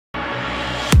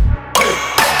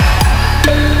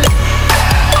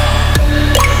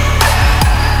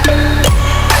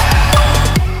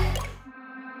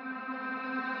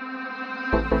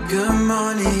Good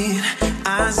morning,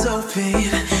 eyes open,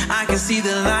 I can see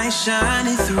the light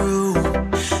shining through.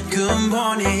 Good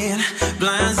morning,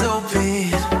 blinds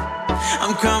open,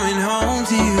 I'm coming home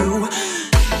to you.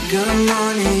 Good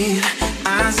morning,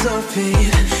 eyes open,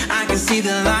 I can see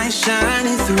the light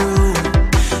shining through.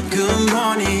 Good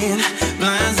morning,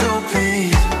 blinds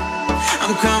open,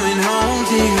 I'm coming home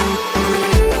to you.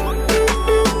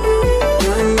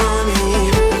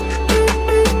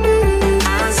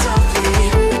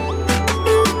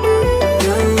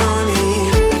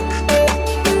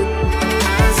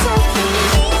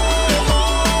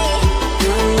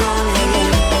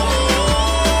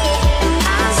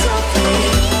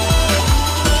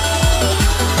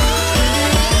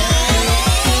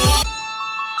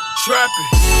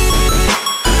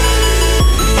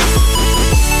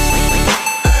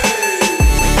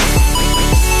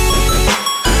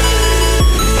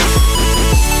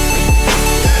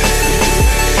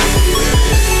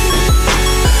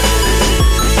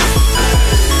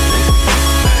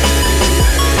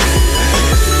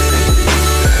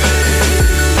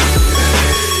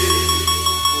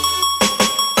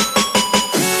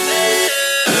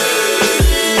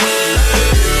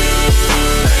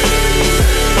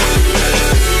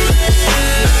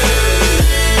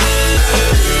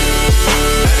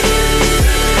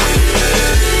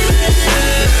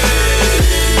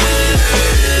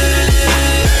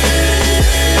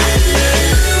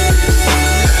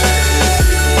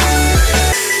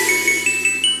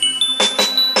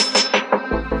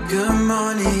 Good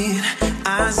morning,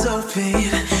 eyes open,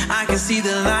 I can see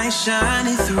the light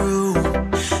shining through.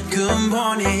 Good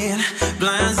morning,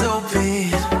 blinds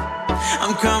open,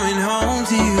 I'm coming home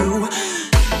to you.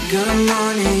 Good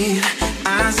morning,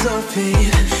 eyes open,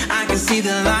 I can see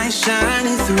the light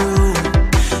shining through.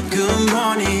 Good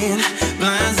morning,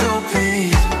 blinds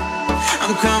open,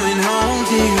 I'm coming home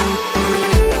to you.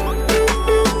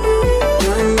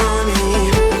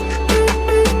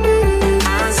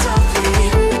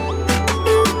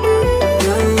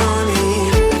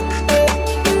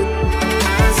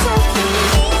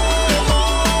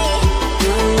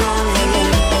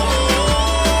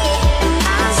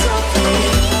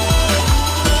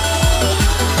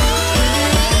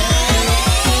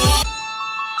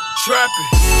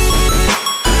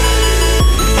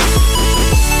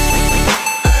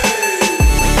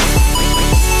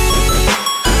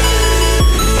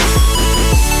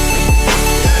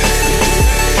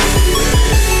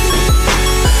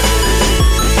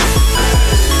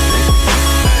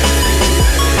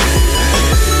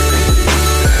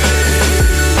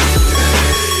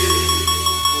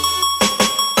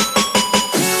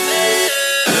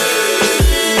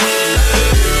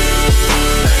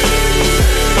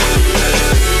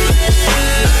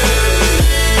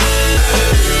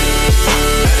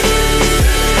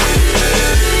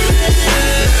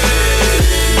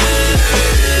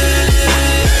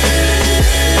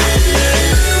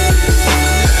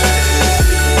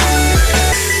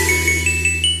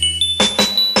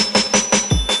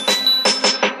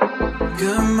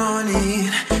 Good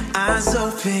morning, eyes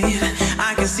open,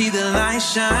 I can see the light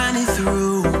shining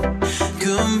through.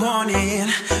 Good morning,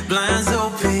 blinds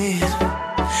open,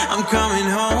 I'm coming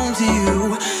home to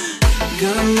you.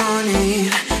 Good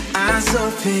morning, eyes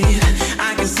open,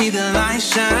 I can see the light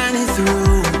shining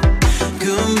through.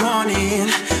 Good morning,